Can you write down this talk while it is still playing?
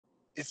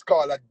It's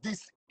called a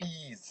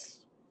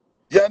dis-ease.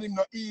 You and him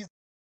no easy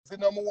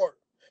no more.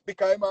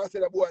 Because man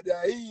said that boy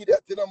they eat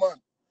that in a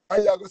man.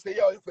 And you're gonna say,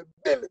 yo, if you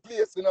build the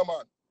place in a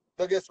man.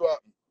 So guess what?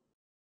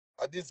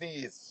 A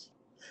disease.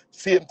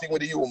 Same thing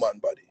with the human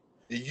body.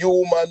 The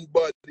human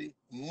body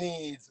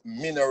needs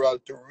mineral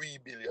to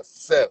rebuild your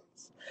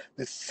cells.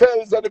 The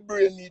cells of the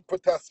brain need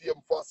potassium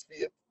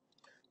phosphate.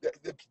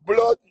 The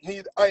blood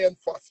need iron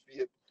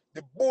phosphate.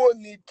 The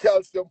bone need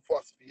calcium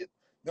phosphate.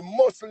 The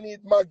muscle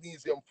need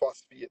magnesium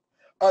phosphate.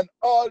 And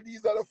all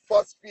these are the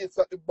phosphates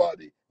that the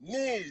body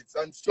needs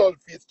and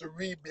sulfates to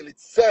rebuild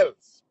its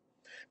cells.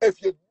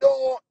 If you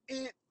don't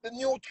eat the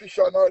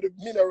nutrition or the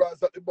minerals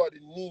that the body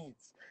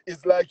needs,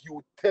 it's like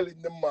you telling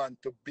the man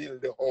to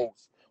build a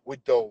house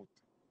without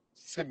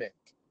cement.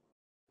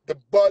 The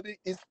body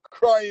is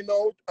crying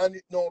out and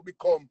it now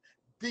become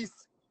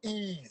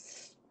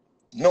dis-ease.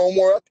 No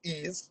more at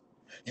ease.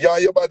 Yeah,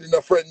 your body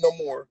not friend no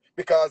more.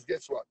 Because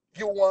guess what?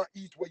 You want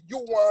to eat what you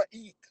want to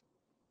eat.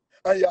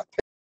 And you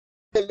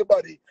tell the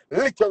body,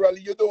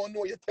 literally, you don't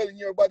know, you're telling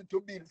your body to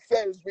build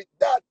cells with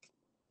that.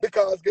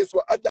 Because guess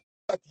what?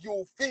 That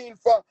you feel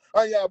for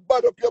and you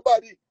bad up your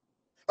body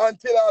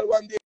until all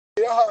one day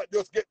your heart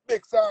just get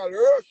big and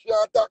rush and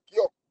attack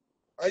you.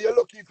 And you're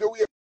lucky if you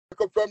wake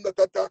up from that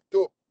attack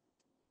too.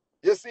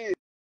 You see,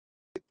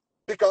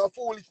 because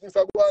foolishness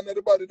are going on in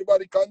the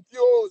body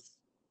confused.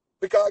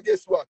 Because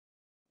guess what?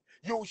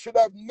 You should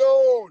have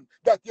known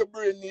that your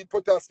brain needs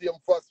potassium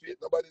phosphate.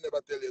 Nobody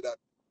never tell you that.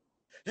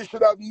 You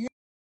should have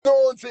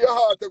known so your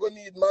heart are going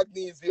to need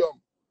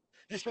magnesium.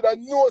 You should have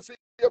known so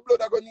your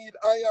blood are going to need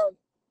iron.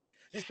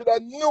 You should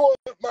have known,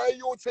 my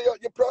youth, say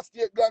your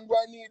prostate gland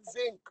going to need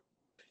zinc.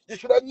 You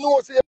should have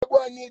known so you're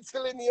going to need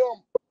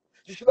selenium.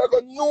 You should have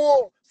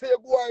known so you're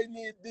going to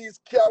need these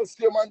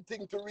calcium and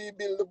things to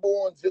rebuild the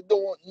bones. You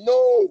don't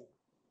know.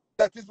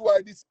 That is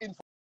why this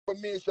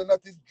information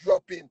that is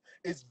dropping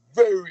is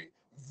very,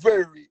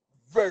 very,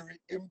 very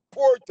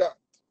important.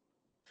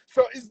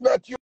 So it's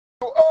not you,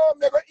 oh, I'm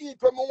going to eat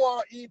when I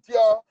want to eat,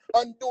 yeah,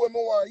 and do what I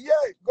want.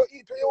 Yeah, go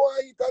eat when you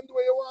want to eat and do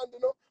what you want, you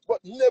know. But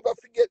never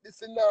forget the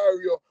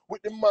scenario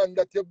with the man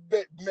that you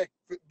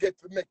get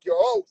to make your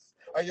house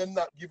and you're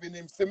not giving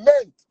him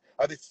cement.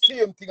 And the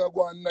same thing are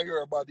going on in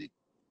your body.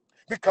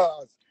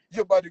 Because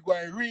your body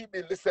going to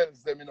rebuild the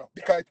cells, them, you know,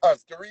 because it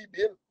has to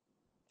rebuild.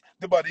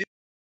 The body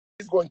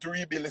is going to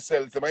rebuild the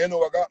cells, them. And you know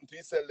what happened to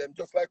your cell, them,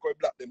 just like how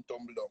black them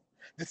tumble down.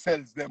 The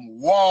cells, them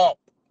warp.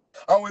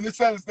 And when the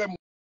cells, them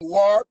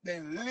warp, they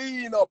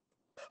lean up.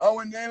 And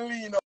when they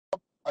lean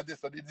up, and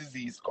that's how the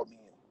disease comes in.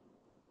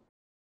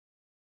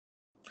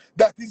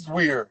 That is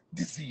where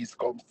disease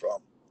comes from.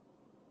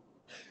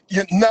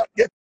 You're not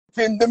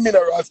getting the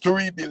minerals to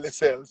rebuild the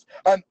cells.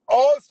 And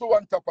also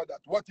on top of that,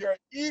 what you're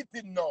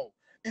eating now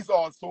is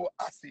also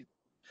acid.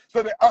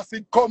 So the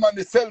acid come on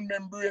the cell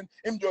membrane,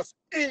 him just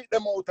eat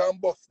them out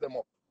and bust them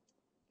up.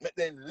 Make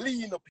them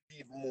lean up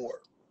even more.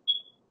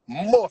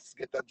 Must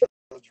get a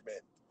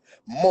judgment.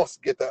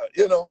 Must get a,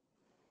 you know,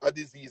 a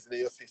disease in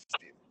your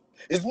system.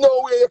 There's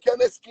no way you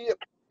can escape.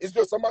 It's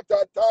just a matter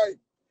of time.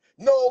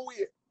 No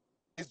way.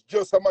 It's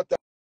just a matter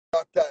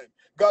of time.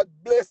 God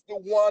bless the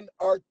one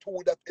or two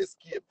that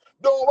escape.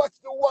 Don't watch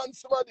the one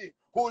somebody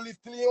who live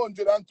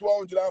 300 and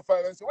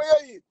 205 and say,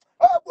 where you eat?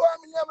 Oh boy,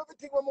 I mean,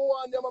 everything when I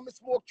want, I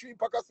smoke 3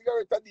 pack of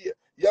cigarette a day.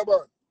 Yeah,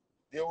 man.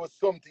 There was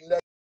something that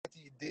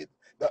he did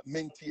that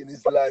maintained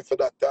his life for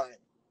that time.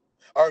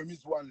 Or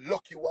he's one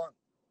lucky one.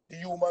 The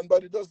human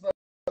body does not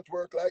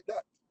work like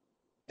that.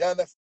 You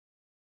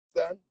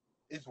understand?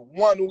 It's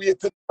one way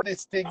to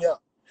this thing here.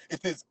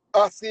 It is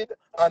acid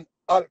and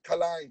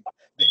alkaline.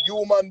 The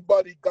human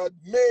body, God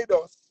made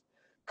us.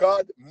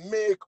 God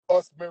make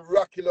us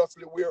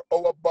miraculously where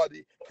our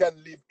body can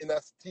live in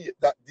a state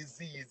that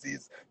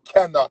diseases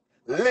cannot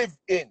live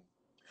in.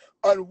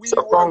 And we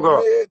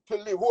were made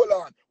to live, hold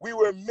on, we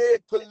were made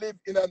to live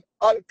in an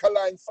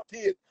alkaline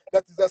state.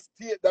 That is a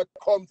state that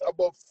comes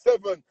above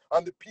 7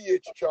 on the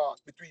pH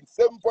chart, between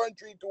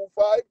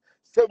 7.325,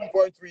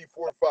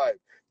 7.345.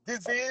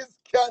 Disease,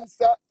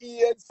 cancer,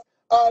 AIDS,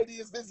 all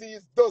these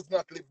diseases does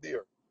not live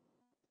there.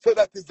 So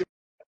that is the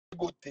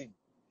good thing.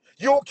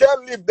 You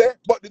can live there,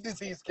 but the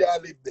disease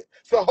can't live there.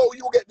 So how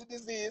you get the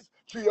disease?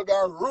 So you're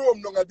going to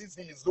roam down a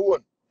disease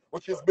zone,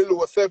 which is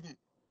below 7.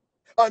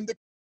 And the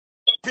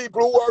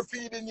people who are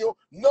feeding you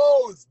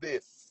knows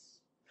this.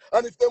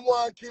 And if them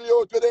want to kill you,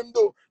 what them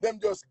do? Them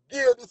just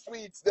give the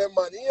sweets them,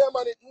 man. Yeah,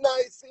 man, it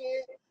nice,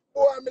 eh?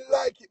 Boy, I me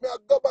like it. Me I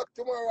go back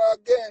tomorrow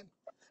again.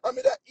 I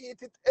mean, I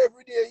eat it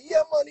every day.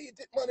 Yeah, man, eat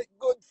it, man. It's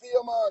good for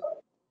you, man.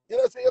 You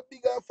know, say you're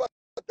big and fat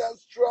and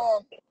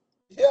strong.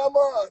 Yeah,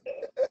 man.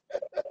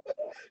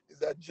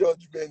 It's a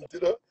judgment, you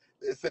know.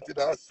 They set it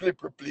in a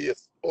slippery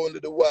place. Only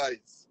the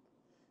wise.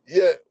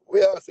 Yeah,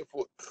 we ask a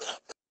foot.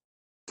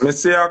 Me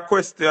say a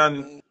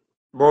question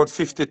about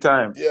 50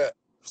 times. Yeah.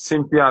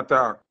 Simply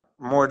attack.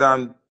 More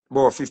than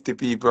about 50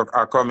 people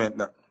are comment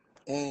that.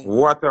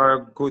 What are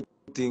good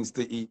things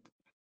to eat?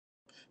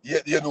 Yeah,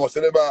 you know,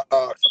 so never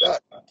ask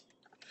that.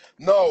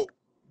 Now,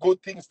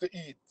 good things to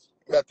eat.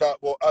 We are talking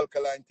about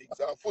alkaline things.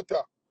 And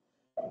Foota,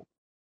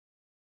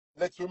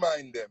 let's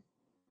remind them.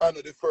 I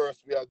know the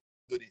first we are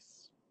do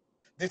this.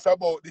 This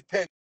about the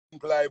 10th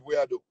live we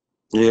are do.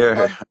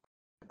 Yeah.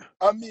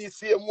 And me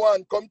same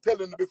one come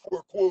telling you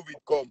before COVID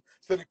come.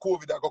 Say the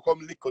COVID I go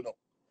come lick on.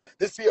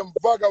 The same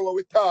Vaga where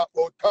we talk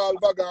about, call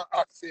Vaga and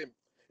ask him.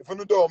 If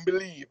you don't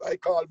believe, I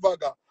call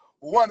Vaga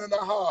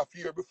 1.5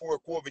 years before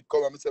COVID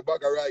come and I say,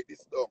 Vaga, write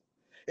this down.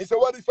 He said,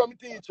 what is from the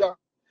teacher?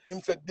 He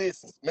said,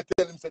 this. I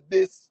tell him, said,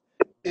 this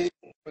is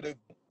for the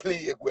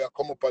plague where I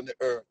come up on the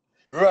earth.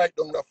 Write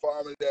down the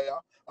family there,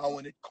 and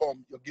when it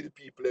come, you give the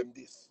people them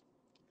this.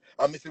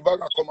 And Mr.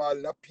 Vaga come all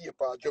in a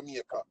paper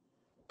Jamaica,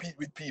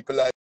 with people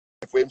like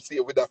for him say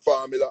with that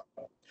formula.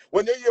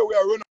 When you hear we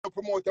are running a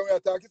promoter, we are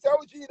talking, say, how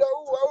you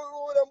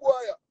how them boy?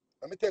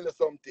 Let me tell you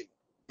something.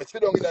 I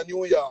sit down in a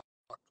New York,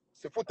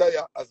 see Foota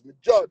as my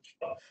judge.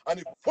 And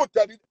if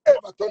Foota did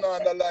ever turn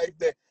on the life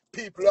there,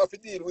 people have to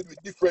deal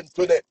with difference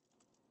today.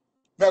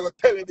 I'm going to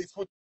tell you this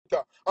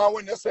Foota. And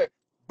when you say,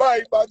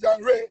 bye, Badge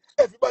and Ray,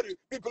 everybody,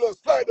 people will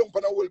slide down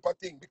on a whole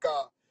thing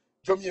because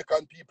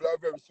Jamaican people are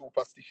very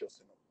superstitious.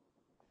 You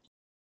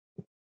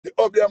know. The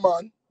ugly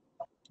man,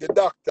 the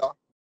doctor,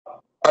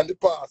 and the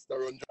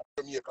pastor on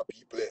Jamaica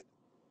people head.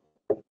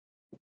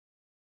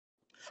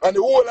 And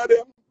the whole of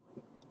them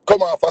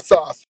come off a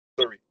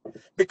sorcery.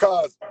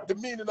 Because the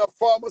meaning of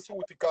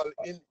pharmaceutical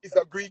is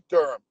a Greek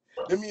term.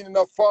 The meaning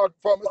of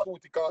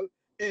pharmaceutical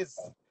is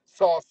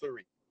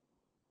sorcery.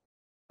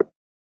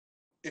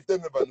 If they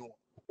never know.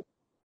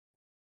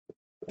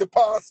 The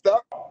pastor,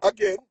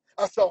 again,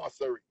 a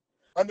sorcery.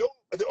 And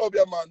the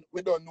other man,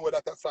 we don't know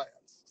that a science.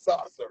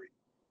 Sorcery.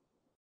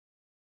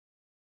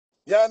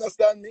 You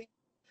understand me?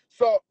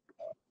 So,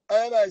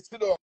 I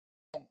sit down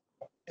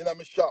in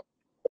my shop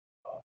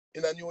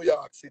in a New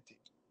York City.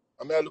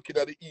 I'm looking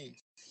at the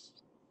east.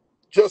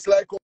 Just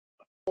like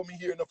me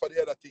here enough for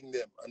the other thing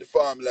them and the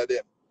formula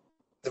them.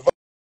 The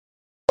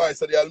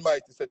voice of the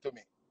Almighty said to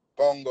me,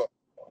 Congo,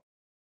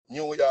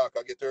 New York,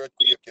 I get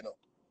earthquake, you know.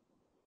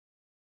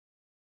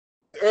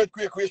 The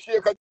earthquake we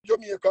shake at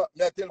Jamaica,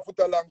 me I tell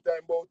Foota a long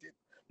time about it.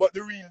 But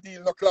the real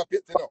deal no clap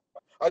yet, you know.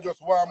 I just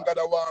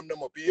gotta warm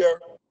them up here.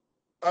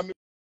 And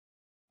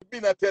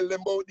been I tell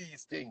them about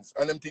these things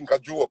and them think a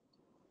joke.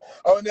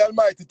 And when the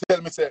Almighty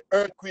tell me say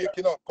earthquake,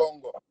 you know,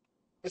 Congo.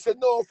 I said,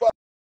 no,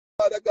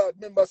 Father God,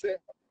 remember say,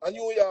 a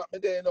New York me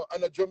there, you know,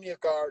 and a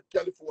Jamaica or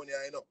California,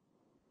 you know.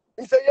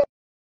 He said,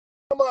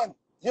 yeah, man,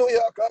 New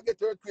York I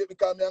get earthquake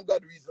because me and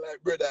God reason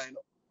like brother, you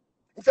know.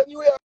 He said,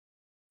 New York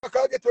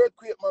I get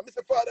earthquake, man. I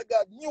said, Father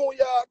God, New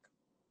York.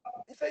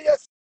 He said,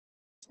 yes,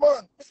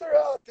 man. I said,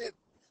 right. He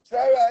said,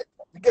 all right.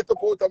 We get up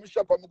out of my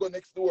shop and we go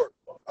next door.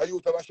 I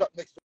used to have a shop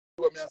next door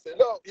me and say,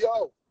 no,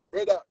 yo,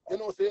 brother, you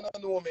know, say you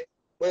don't know me,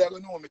 but you're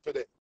going to know me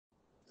today.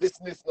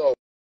 Listen this now.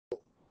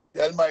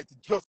 The Almighty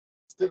just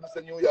tell me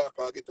say New York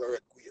I get a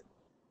earthquake.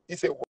 He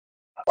said,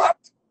 what?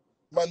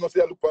 Man must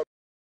say, I look at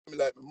me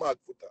like my mad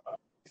Foota.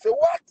 He said,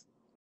 what?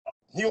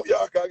 New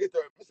York I get a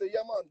earthquake. I said,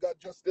 yeah, man, God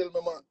just tell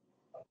me, man.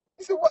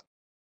 He said, what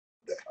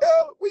the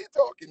hell? What are you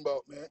talking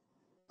about, man?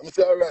 I'm going to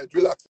say, all right,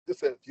 relax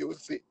yourself. You will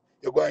see.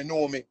 You're going to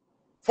know me.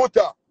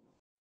 Foota.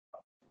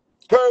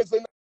 Thursday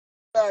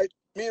night,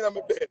 me in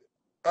my bed.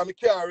 And I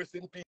can't rest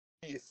in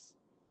peace.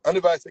 And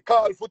if I say,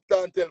 call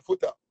Foota and tell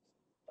Foota,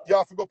 you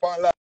have to go up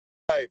on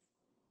live.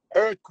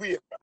 Earthquake.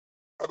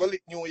 I go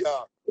lick New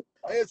York.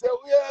 And you say, oh,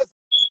 yes,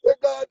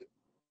 thank God.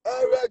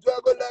 All right,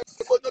 we're going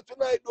live. But not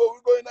tonight, though.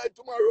 We're going live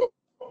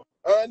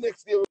tomorrow.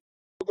 Next day,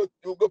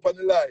 we'll go up on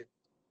the live.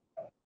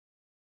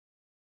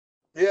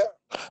 Yeah.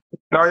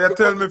 Now you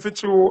tell me if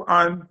it's true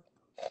and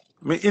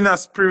my inner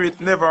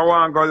spirit never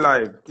want to go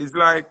live. It's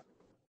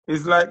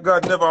like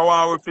God never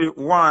want to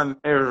warn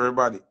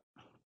everybody.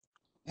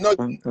 Not,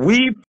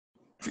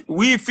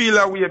 We feel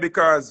that way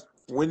because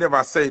we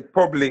never say it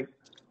public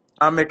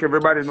and make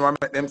everybody know and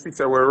make them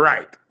say we're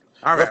right.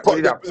 All right,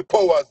 the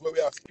powers where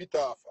we are spit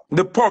off.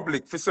 the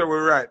public for say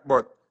we're right,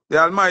 but the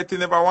Almighty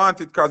never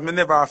want it because me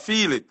never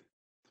feel it.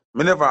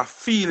 Me never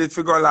feel it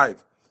for go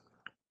live.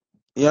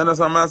 You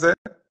understand what I say?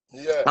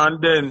 Yeah.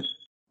 And then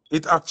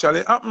it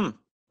actually happened.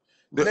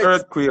 The Next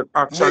earthquake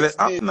actually day.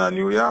 happened in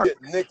New York.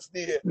 Next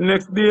day.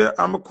 Next day,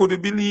 I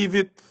couldn't believe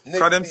it.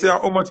 Because them say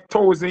how much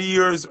 1,000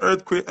 years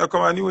earthquake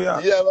come in New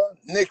York. Yeah,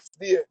 man. Next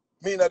day,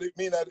 me in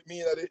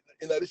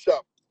the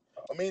shop.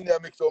 I mean, I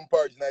make some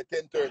porridge at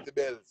 10:30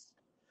 bells.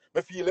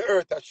 I feel the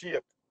earth a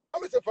shake.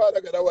 I say, Father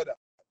God, what that?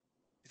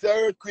 He said,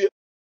 earthquake,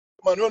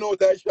 man, run out of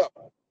the shop.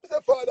 I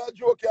said, Father,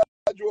 joke,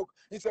 yeah, joke.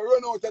 He said,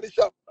 run out of the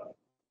shop.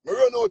 I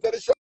run out of the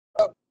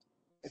shop.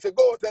 He said,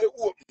 go out of the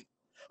open.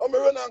 And I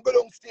run and go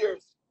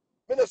downstairs.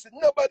 I said,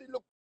 nobody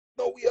look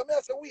no way.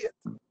 I said, wait.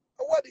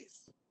 What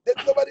is?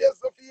 That nobody else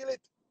to feel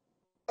it.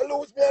 I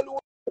lose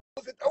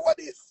it. What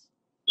is?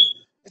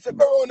 He said,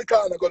 go around the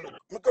corner, go look.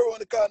 I go around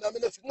the corner. I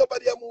said,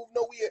 nobody a move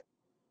no way.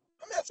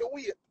 I said,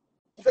 wait.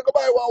 He said, go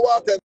buy one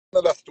water in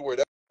another store.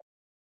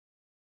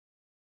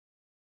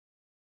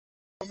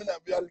 I mean,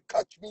 you'll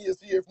catch me, you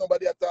see, if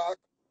nobody attack.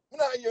 I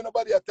not hear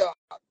nobody attack.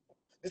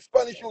 The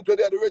Spanish youth were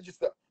there at the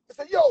register. I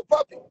said, yo,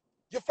 Papi,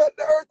 you felt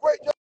the earthquake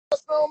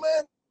just now,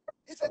 man?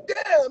 He said,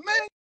 damn,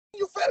 man,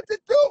 you felt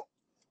it too.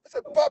 I said,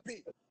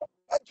 Papi,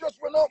 I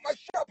just went out my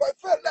shop. I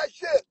felt like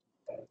shit.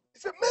 He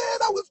said, man,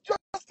 I was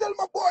just telling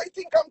my boy, I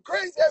think I'm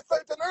crazy. I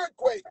felt an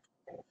earthquake.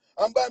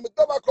 And by me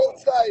go back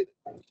outside,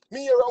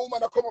 me hear a woman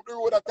that come up the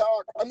road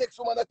attack. And next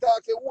woman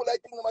attack, say, oh, I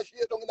think I'm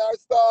shade down in our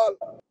stall.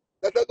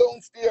 That are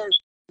downstairs.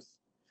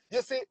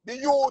 You see, the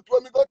youth,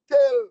 when we go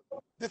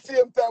tell, the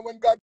same time when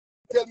God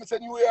tell me, say,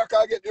 New York,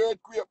 I get the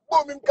earthquake,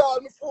 boom, him call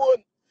me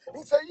phone.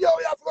 He say, yo,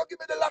 you have to give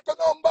me the locker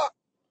number.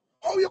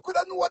 How you could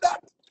have know that?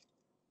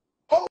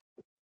 How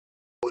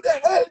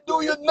the hell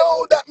do you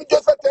know that? Me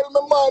just tell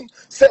my mom,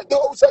 say, the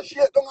house a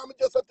shake down, and me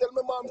just tell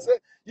my mom, say,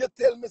 you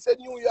tell me, say,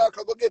 New York,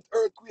 I go get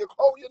earthquake.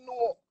 How you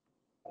know?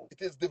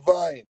 It is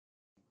divine.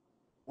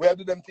 We are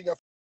do them thing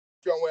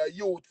from where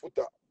youth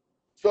Foota.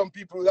 Some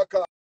people that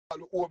call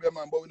over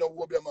man, but we don't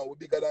over man, we're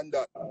bigger than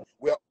that.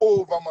 We are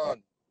over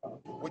man.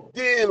 We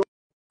deal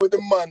with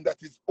the man that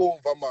is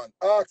over man.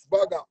 Ask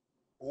Bagger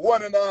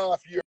 1.5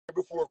 years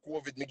before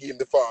COVID, me give him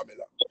the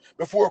formula.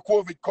 Before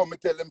COVID come, me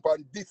tell them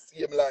on this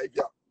same live,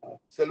 yeah.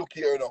 Say, look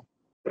here now.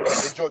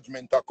 The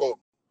judgment a come.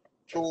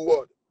 True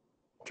word.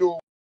 True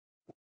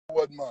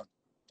word, man.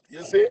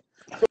 You see?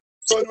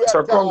 So when we So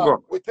attack,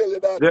 Congo, we tell you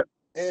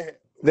that.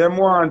 them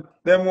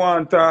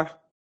want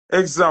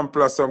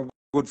example of some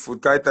good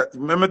food.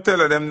 Me tell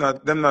you, them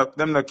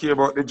not care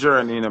about the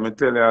journey, you know. Me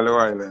tell you all the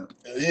while, you know.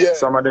 Yeah.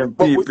 Some of them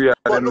But people,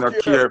 them look not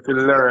here. care to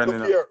learn, Look you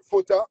know. here,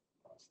 Foota.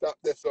 Stop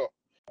this up.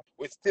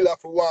 We still have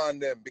to warn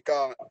them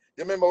because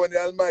you remember when the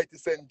Almighty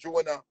sent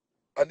Jonah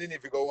and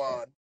Nineveh go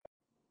on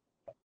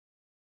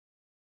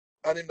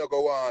and him not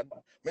go on.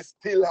 Me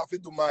still have to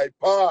do my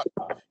part.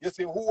 You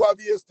see, who have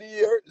ears to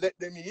hear, let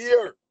them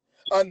hear.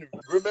 And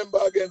remember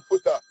again,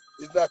 Foota,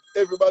 is not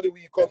everybody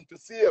we come to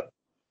save.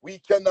 We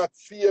cannot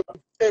save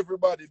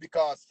everybody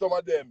because some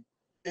of them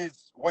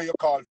is what you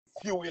call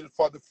fuel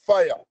for the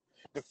fire.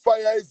 The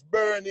fire is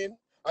burning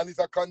and it's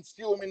a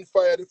consuming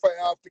fire. The fire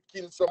have to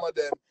kill some of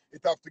them.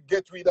 It have to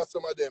get rid of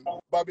some of them.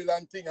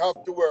 Babylon thing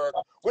have to work.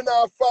 We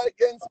not fight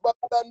against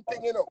Babylon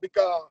thing, you know,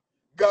 because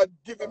God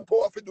give him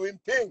power to do him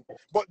thing.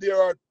 But there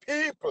are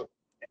people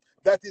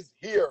that is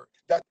here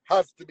that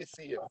has to be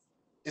saved.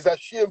 It's a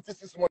shame to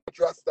see so much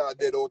Rasta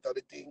dead out of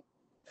the thing.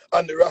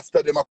 And the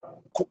Rasta them a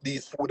cook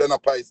these food and a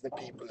poison the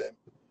people them.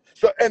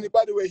 So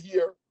anybody we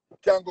here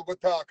can go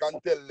talk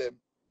and tell them.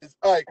 It's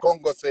I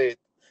Congo say it.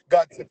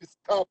 God said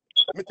stop.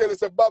 Me tell you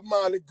say Bob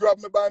Marley grab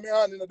me by my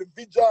hand in the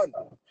vision.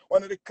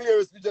 One of the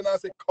clearest vision I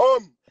say,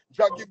 come,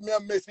 Jah give me a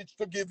message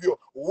to give you.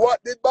 What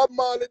did Bob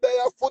Marley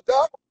die a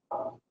Foota?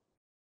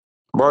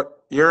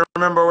 But you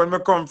remember when me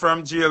come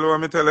from jail, what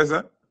me tell you,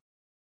 sir?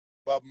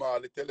 Bob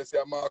Marley tell us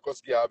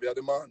Marcus Garvey are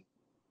the man.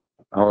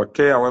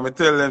 Okay, and when me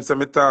tell them, say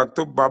me talk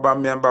to Bob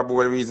and me and Bob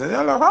what reason,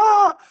 you're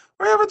like,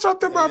 we ever chat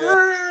to Bob?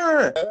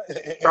 Yeah.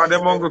 Because them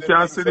Them, mongo them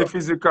can't things see the so.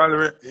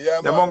 physical.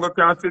 Yeah, Them man. mongo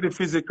can't see the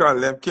physical.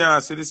 Them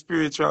can't see the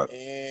spiritual.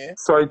 Yeah.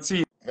 So it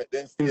seems Make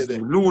them stay there.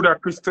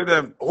 ludicrous to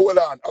them. Hold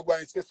on, I'm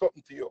going to say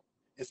something to you.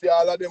 You see,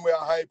 all of them were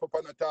hype up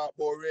on the top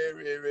about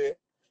Ray.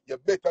 You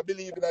better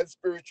believe in that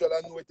spiritual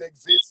and know it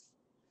exists.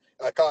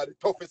 I call it the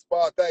toughest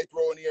part right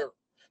around here.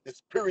 The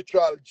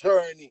spiritual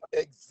journey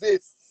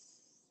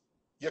exists.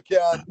 You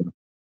can't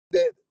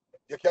dead.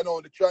 You can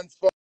only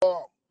transform.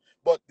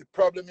 But the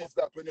problem is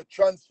that when you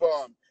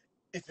transform,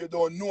 if you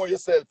don't know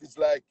yourself, it's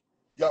like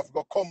you have to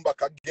go come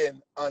back again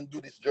and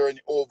do this journey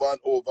over and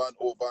over and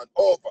over and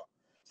over.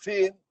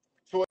 See?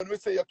 So when we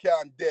say you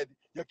can't dead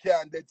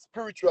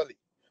spiritually,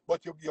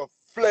 but your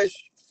flesh,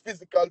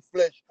 physical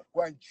flesh,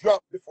 going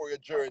drop before your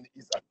journey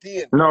is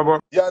attained. No, but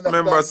You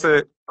remember, understand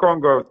me? say,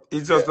 Congo,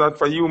 it's Yeah. just that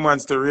for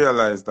humans to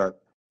realize that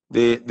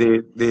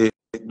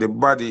the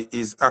body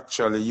is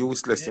actually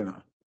useless, you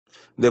know.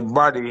 The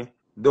body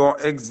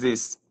don't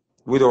exist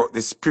without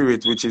the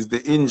spirit, which is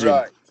the engine.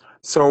 Right.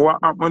 So what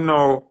happen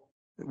now,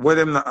 what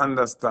them not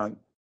understand,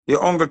 the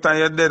only time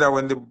you're dead are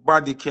when the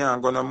body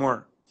can't go no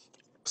more.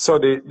 So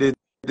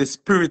the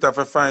spirit have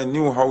to find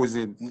new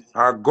housing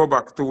or go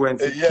back to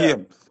whence it Yeah.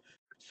 came.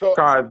 So,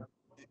 Cause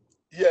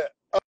yeah,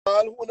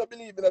 all who don't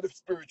believe in the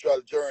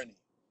spiritual journey,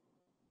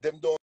 them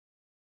don't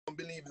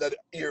believe in the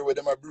air where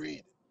them are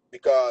breathe.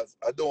 Because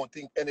I don't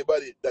think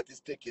anybody that is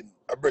taking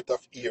a breath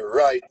of air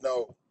right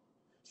now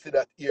see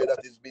that air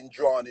that is being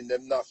drawn in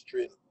them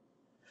nostril.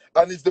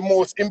 And it's the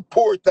most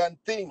important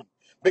thing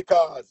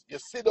because you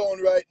sit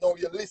down right now,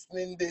 you're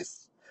listening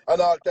this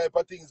and all type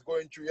of things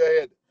going through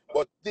your head.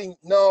 But think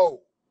now,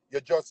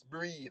 you just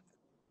breathe.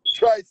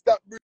 Try stop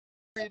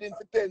breathing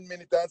for 10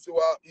 minutes and see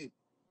what happens.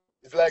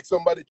 It's like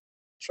somebody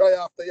try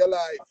after your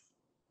life.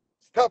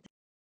 Stop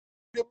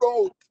your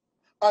mouth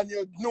and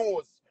your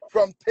nose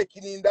from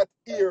taking in that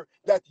air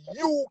that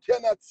you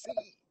cannot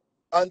see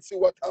and see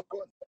what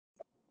happens.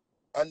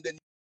 And then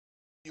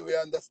you will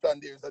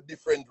understand there's a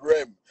different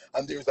realm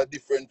and there's a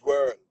different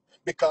world.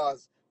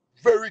 Because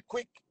very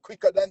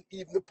quicker than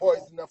even the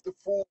poison of the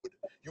food,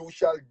 you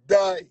shall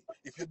die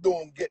if you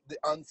don't get the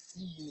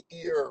unseen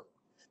air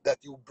that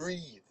you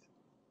breathe.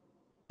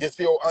 You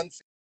see how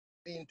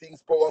unseen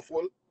things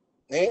powerful?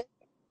 Eh?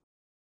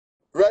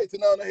 Right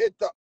now on the head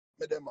top,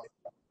 me them man.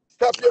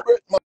 Stop your breath,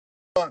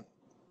 man.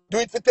 Do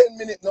it for 10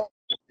 minutes now.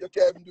 You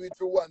can't even do it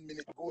for 1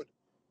 minute good.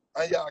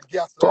 And you're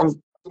gas like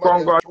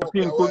somebody Congo, else I choke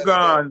you a think we're while ago.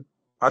 gone.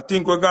 I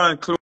think we're gone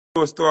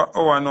close to an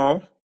hour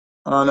now.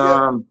 And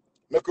Yeah.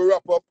 Make a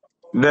wrap up.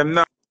 them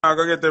not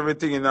gonna get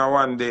everything in a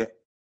one day.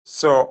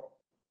 So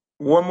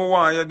what we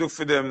want you to do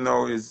for them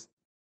now is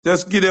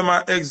just give them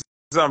an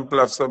example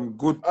of some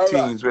good All right.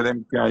 things where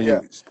them can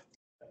Yeah. use.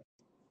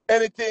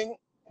 Anything,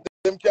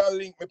 them can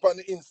link me on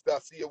the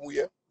Insta same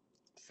way.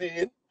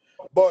 Seeing?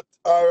 But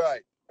all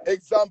right.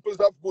 Examples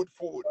of good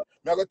food.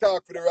 I'm gonna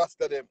talk for the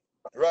rest of them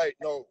right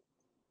now.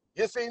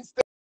 You see,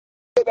 instead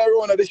of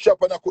run at the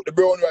shop and I cook the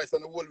brown rice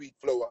and the whole wheat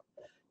flour,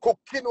 cook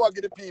quinoa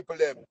give the people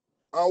them.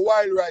 And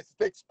wild rice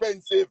is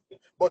expensive,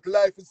 but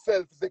life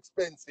itself is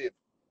expensive.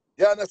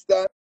 You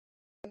understand?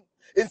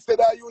 Instead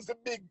of use a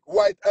big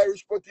white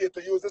Irish potato,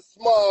 use a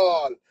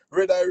small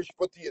red Irish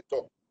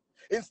potato.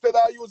 Instead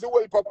of use a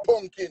whelp of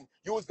pumpkin,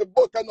 use the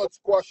butternut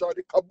squash or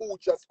the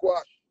kabocha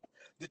squash.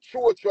 The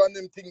chocho and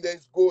them thing there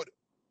is good.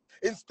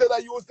 Instead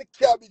of use the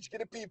cabbage, give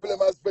the people them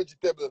as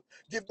vegetable.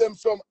 Give them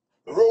some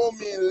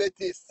romaine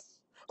lettuce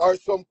or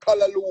some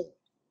callaloo.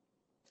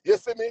 You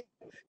see me?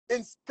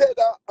 Instead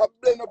of a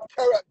blend of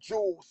carrot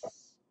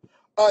juice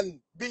and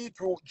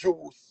beetroot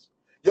juice,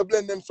 you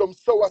blend them some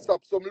soursop,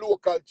 some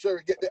local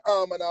cherry, get the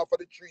almond off of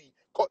the tree,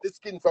 cut the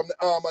skin from the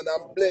almond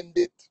and blend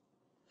it.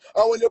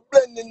 And when you're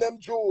blending them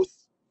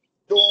juice,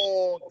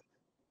 don't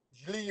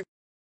leave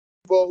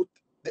out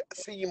the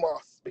sea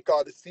moss,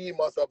 because the sea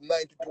moss have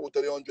 92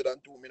 to the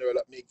 102 mineral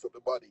that makes up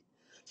the body.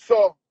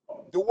 So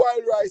the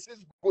wild rice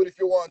is good if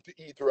you want to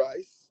eat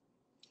rice.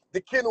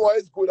 The quinoa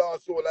is good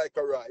also like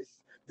a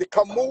rice. The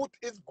kamut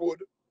is good.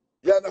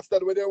 You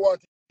understand, whether you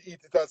want to eat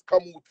it as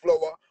kamut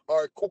flour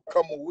or cooked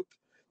kamut.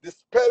 The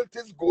spelt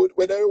is good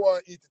whether you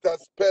want to eat it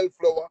as spelt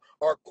flour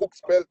or cooked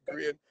spelt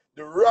grain.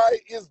 The rye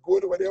is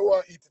good whether you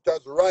want to eat it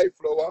as rye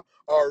flour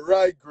or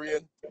rye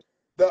grain.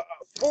 The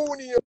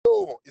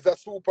Foota is a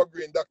super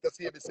grain. Dr.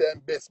 Sebi say I'm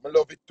best. I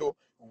love it too.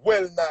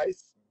 Well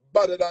nice.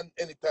 Better than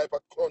any type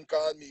of ton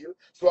cornmeal.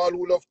 So all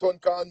who love ton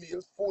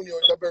cornmeal, Foota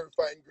is a very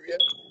fine grain.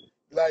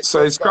 Like So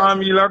ton is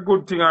cornmeal. cornmeal a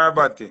good thing or a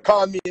bad thing?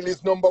 Cornmeal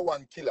is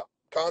 #1 killer.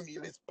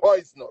 Cornmeal is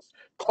poisonous.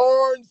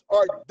 Corns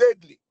are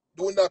deadly.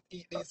 Do not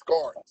eat these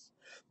corns.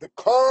 The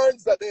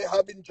corns that they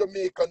have in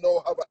Jamaica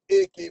now have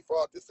an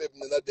AK-47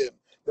 in them.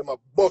 Them a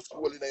bust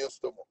hole in your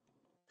stomach.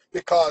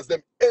 Because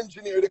them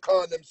engineer the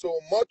corn them so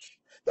much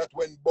that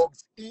when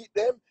bugs eat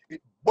them,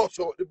 it busts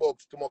out the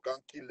bug's stomach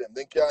and kill them.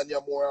 Then can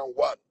you more than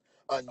one.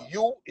 And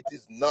you, it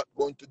is not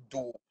going to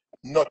do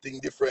nothing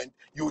different.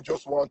 You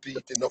just want to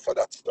eat enough of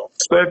that stuff.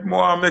 So if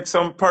more make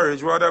some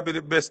porridge, what would be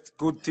the best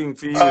good thing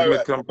for you to All make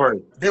right. some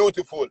porridge?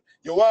 Beautiful.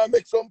 You want to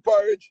make some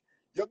porridge?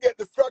 You get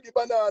the froggy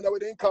banana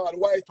with them called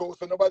White House,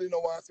 so nobody no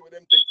wants to see with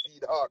them take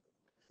feed hog.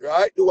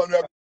 Right? The one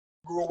that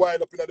grow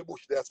wild up in the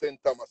bush there, St.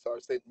 Thomas or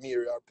St.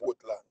 Mary or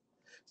Portland.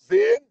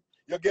 Then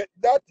you get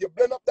that, you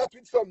blend up that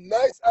with some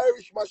nice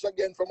Irish mash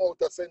again from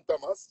out of St.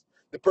 Thomas,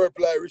 the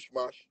purple Irish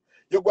mash.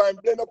 You go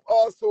and blend up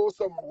also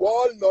some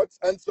walnuts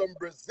and some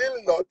Brazil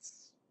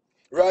nuts.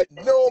 Right?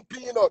 No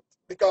peanut,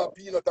 because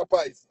peanut are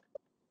poison.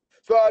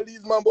 So all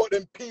these man bought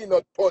them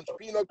peanut punch.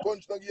 Peanut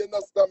punch don't give you no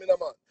stamina,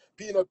 man.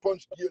 Peanut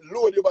punch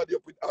load your body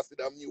up with acid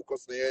and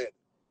mucus in your head.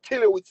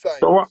 Kill you with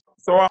sinus.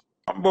 So what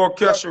about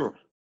cashew?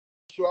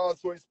 Cashew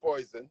also is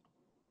poison.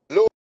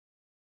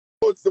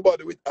 Loads the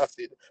body with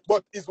acid.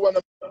 But it's one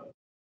of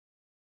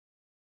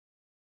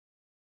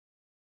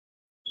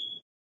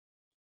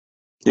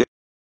Yeah,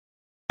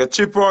 yeah,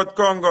 chip out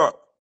Congo.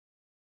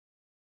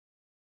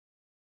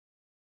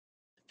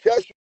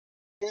 cashew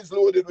is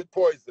loaded with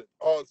poison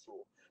also.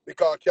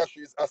 Because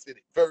cashew is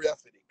acidic, very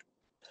acidic.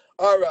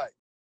 Alright.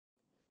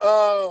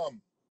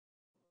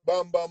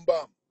 Bam bam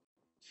bam.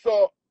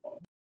 So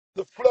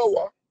the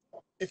flour,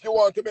 if you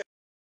want to make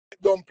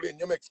dumpling,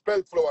 you make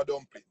spelt flour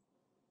dumpling.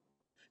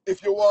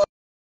 If you want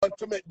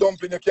to make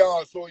dumpling, you can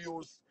also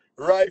use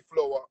rye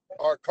flour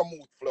or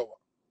kamut flour.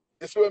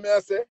 You see what I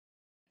say?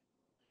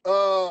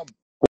 Um,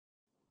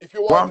 if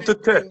you want Want to to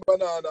eat take? green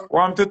banana,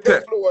 Want to teff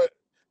take? flour,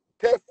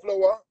 teff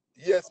flour,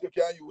 yes, you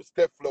can use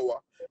teff flour.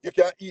 You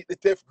can eat the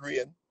teff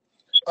grain.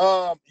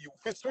 For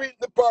sweeten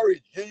the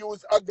porridge, you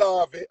use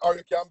agave or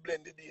you can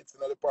blend the dates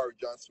in the porridge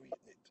and sweeten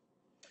it.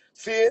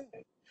 Seeing?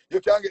 You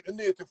can get the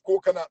native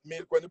coconut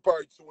milk when the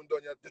porridge soon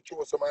done. You have to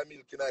throw some milk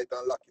in it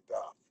and lock it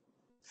off.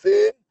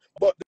 Saying,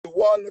 but the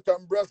walnut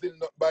and Brazil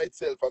nut by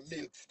itself are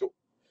milk too.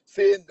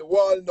 Saying the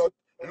walnut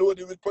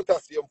loaded with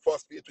potassium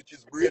phosphate, which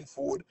is brain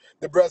food.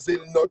 The Brazil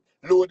nut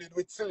loaded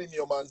with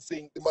selenium and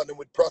zinc, the man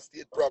with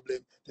prostate problem.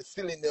 The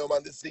selenium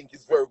and the zinc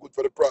is very good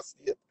for the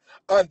prostate.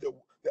 And the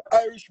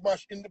Irish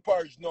mash in the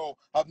porridge now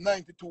have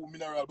 92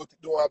 mineral, but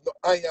it don't have no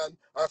iron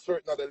and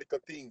certain other little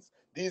things.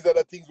 These are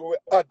the things we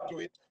add to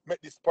it,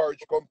 make this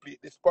porridge complete.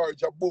 This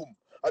porridge a boom.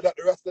 And that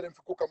the rest of them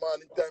for cook a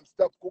man in time.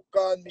 Stop cook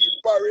cornmeal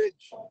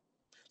porridge.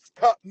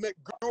 Stop make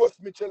gross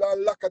Mitchell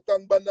and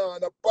Lacatan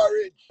banana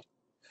porridge.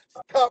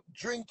 Stop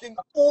drinking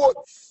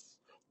oats.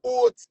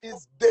 Oats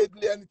is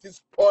deadly and it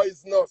is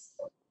poisonous.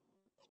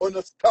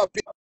 Stop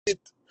it.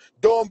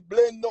 Don't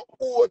blend no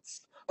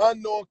oats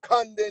and no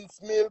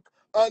condensed milk,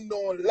 and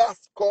no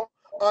lasco,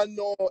 and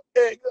no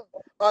egg,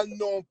 and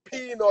no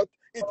peanut.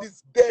 It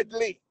is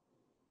deadly.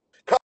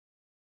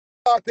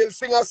 Cartel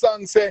sing a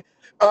song say,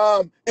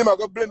 him a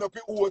go blend up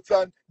your oats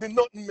and the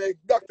nothing make.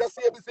 Doctor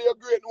say you're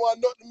great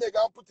one, nothing make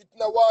and put it in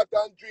the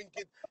water and drink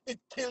it. It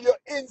kill you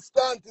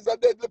instant. It's a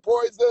deadly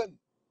poison.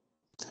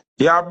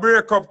 Yeah,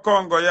 break up,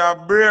 Congo. Yeah,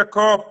 break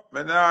up.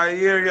 Man, I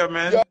hear you,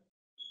 man.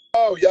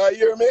 Yo, you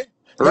hear me? Yeah,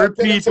 tell him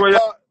Repeat say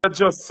what you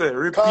just say.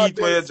 Repeat what you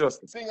cartels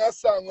just say. sing a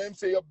song when him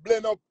say you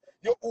blend up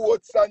your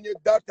oats and your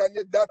that and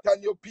your that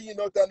and your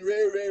peanut and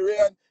ray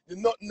and the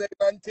nutmeg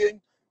and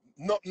thing.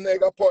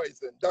 Nutmeg a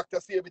poison.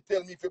 Dr. Sabi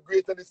tell me if you're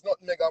greater this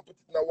nutmeg and put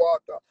it in the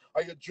water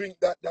and you drink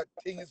that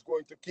thing is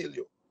going to kill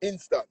you.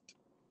 Instant.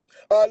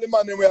 All the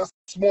man we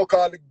smoke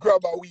all the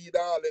grabber weed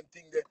and all them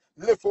things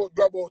they left out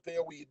grab out of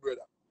your weed,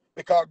 brother.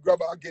 Because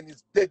grabber again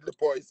is deadly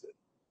poison.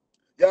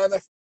 You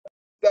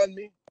understand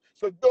me?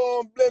 So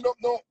don't blend up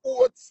no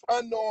oats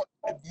and no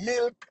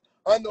milk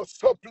and no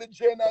supplement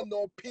and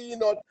no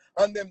peanut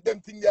and them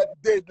things that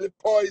deadly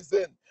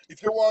poison.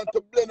 If you want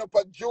to blend up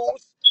a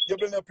juice, you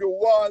blend up your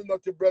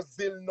walnut, your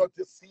Brazil nut,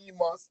 your sea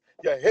moss,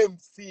 your hemp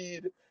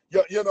seed,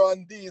 you know,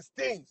 and these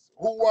things.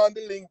 Who want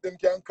the link, them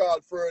can call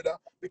further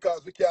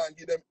because we can't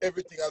give them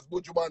everything as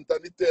Bujuman and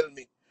they tell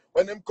me.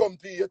 When them come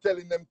to you, you're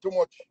telling them too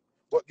much.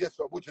 But guess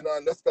what? Buju don't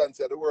understand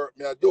say the work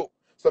me I do.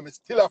 So I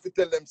still have to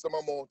tell them some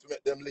amount to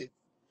make them live.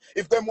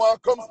 If them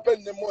want to come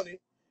spend the money,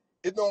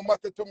 it don't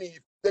matter to me.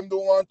 If them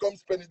don't want to come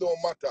spend, it don't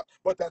matter.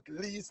 But at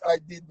least I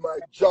did my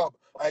job.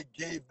 I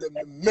gave them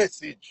the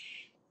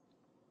message.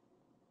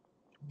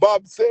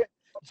 Bob say,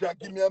 Jah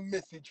give me a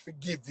message for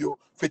give you,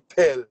 for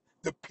tell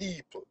the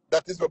people.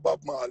 That is what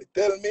Bob Marley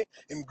tell me.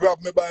 Him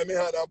grab me by my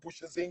hand and push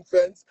the zinc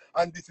fence.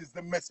 And this is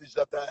the message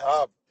that I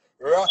have.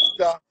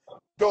 Rasta,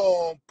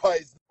 don't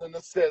poison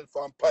yourself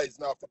and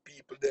poison after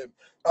people them.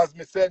 As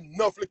me say,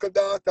 enough little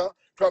data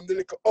from the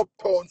little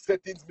uptown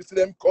settings, me see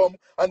them come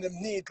and them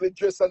neatly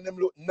dress and them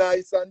look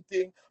nice and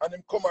thing, and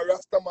them come a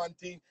Rastaman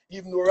thing,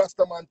 even though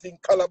Rastaman thing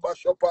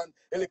calabash up and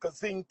a little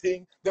zing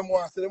thing, them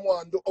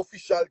want do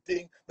official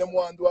thing, them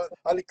want do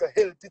a little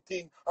healthy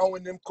thing, and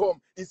when them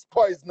come, it's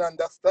poison and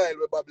that style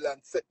where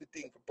Babylon set the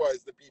thing for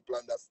poison the people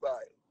and that style.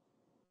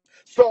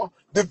 So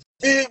the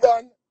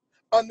vegan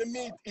and the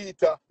meat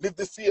eater live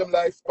the same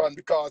lifespan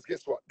because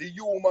guess what? The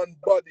human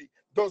body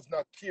does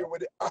not care where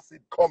the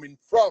acid coming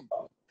from.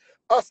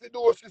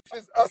 Acidosis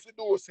is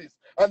acidosis.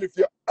 And if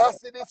your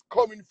acid is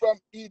coming from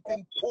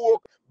eating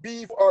pork,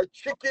 beef, or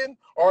chicken,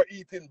 or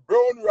eating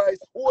brown rice,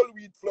 whole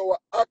wheat flour,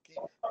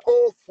 ackee,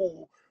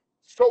 tofu,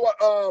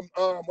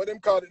 sour, what them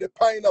call it, the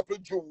pineapple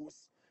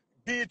juice,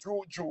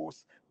 beetroot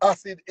juice,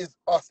 acid is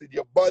acid.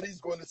 Your body is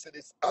going to see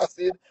this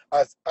acid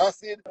as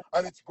acid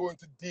and it's going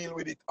to deal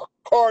with it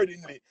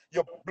accordingly.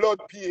 Your blood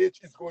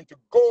pH is going to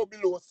go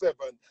below 7.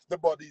 The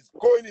body is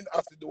going in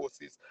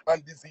acidosis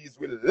and disease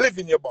will live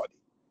in your body.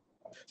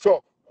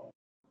 So,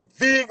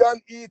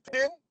 vegan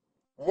eating,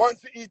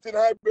 once you're eating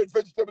hybrid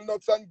vegetable,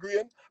 nuts and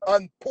grain,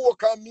 and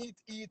pork and meat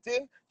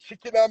eating,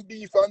 chicken and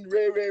beef and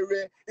ray,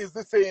 is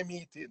the same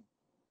eating.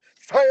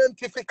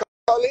 Scientifically,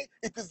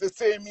 it is the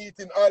same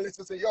eating. Unless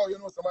you say, yo, you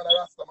know, some man a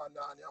Rasta man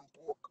and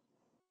pork.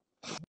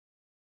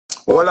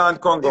 Hold on,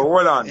 Congo,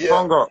 hold on.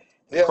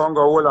 Yeah.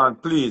 Congo, hold on,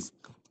 please.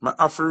 I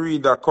have to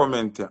read that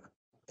comment here.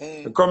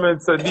 The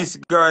comment said, this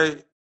guy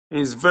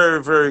is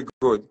very, very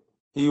good.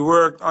 He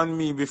worked on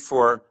me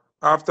before,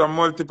 after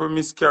multiple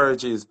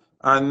miscarriages,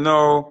 and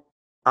now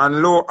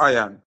on low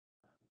iron.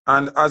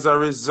 And as a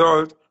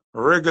result,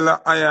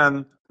 regular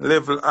iron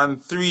level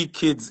and 3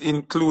 kids,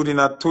 including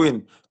a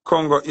twin.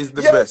 Congo is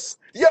the best.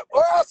 Yep,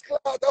 or ask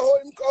Lord,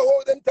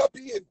 how them tap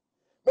in.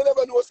 I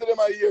never know so them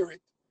I hear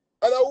it.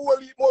 And I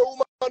will eat more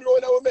woman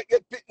around, I will make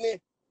it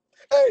pitney.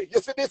 Hey, you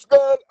see this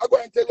girl, I'm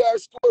going to tell you her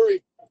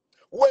story.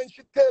 When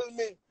she tell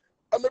me,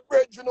 I'm a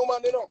brethren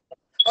woman, you know.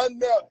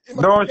 And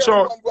don't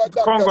shout,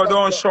 Congo,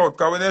 don't shout,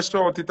 because when they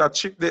shout it, I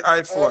chip the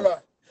iPhone. Right.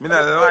 I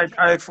don't like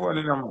iPhone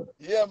anymore.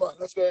 Yeah, man,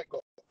 that's where it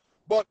go.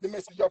 But the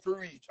message have to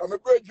reach. I'm a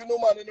brethren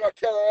woman, and I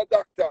carry a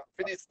doctor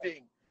for this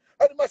thing.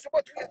 And I say,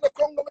 but we need the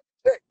Congo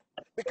check.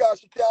 Because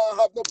she can't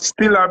have no...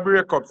 Still a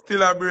breakup,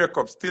 still a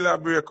breakup, still a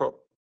breakup.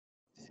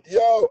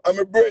 Yo, I'm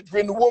a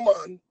brethren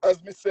woman,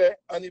 as me say,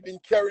 and he been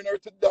carrying her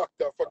to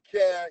doctor for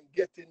can't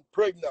getting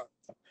pregnant.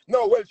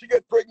 No, well, she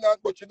get pregnant,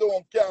 but she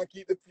can't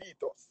keep the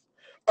fetus.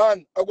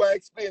 And I'm going to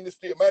explain this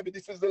to you. Maybe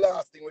this is the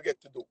last thing we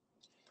get to do.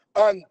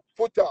 And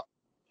Foota,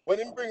 when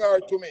he bring her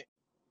to me,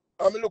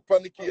 I'm look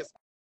on the case.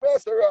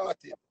 First,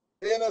 rotted.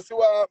 You know, see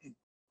what happened?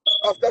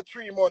 After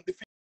 3 months, the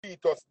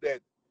fetus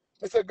dead.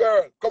 I say,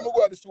 girl, come we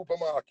go to the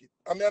supermarket.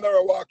 I'm going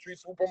to walk through the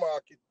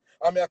supermarket.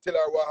 I'm going to tell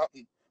her what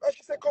happened. And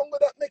she said, Congo,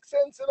 that makes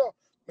sense, you know.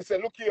 I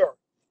said, look here.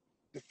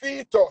 The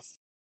fetus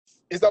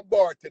is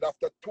aborted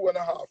after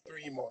 2.5,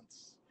 3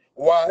 months.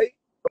 Why?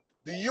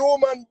 The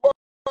human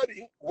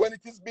body, when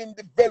it is being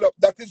developed,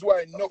 that is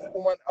why enough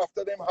women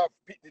after them have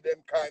pity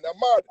them kind of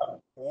mad.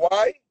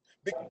 Why?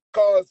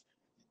 Because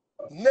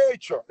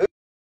nature,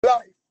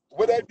 life,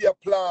 whether it be a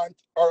plant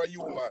or a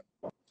human,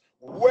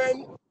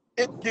 when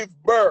it gives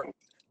birth.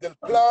 The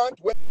plant,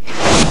 when